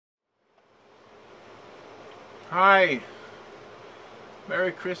Hi,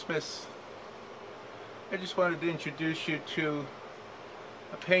 Merry Christmas. I just wanted to introduce you to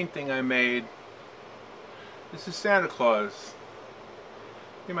a painting I made. This is Santa Claus.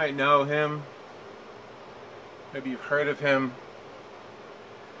 You might know him. Maybe you've heard of him.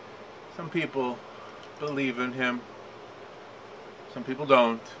 Some people believe in him. Some people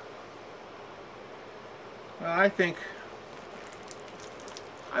don't. Well, I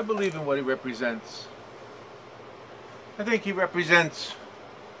believe in what he represents. I think he represents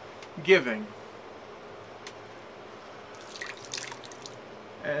giving.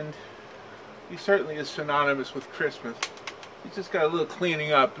 And he certainly is synonymous with Christmas. He's just got a little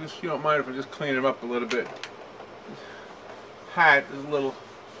cleaning up. If you don't mind if I just clean him up a little bit. His hat is a little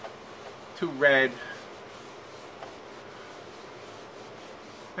too red.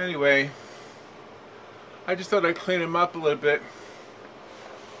 Anyway, I just thought I'd clean him up a little bit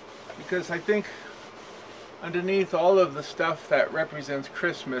because I think underneath all of the stuff that represents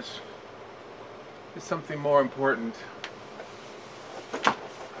Christmas is something more important.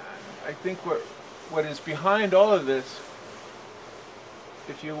 I think what is behind all of this,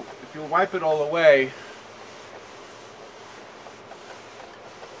 if you wipe it all away,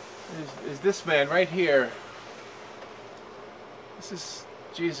 is this man right here. This is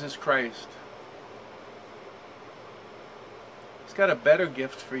Jesus Christ. He's got a better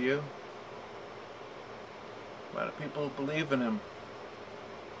gift for you. A lot of people believe in him.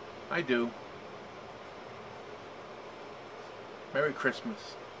 I do. Merry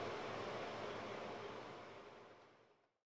Christmas.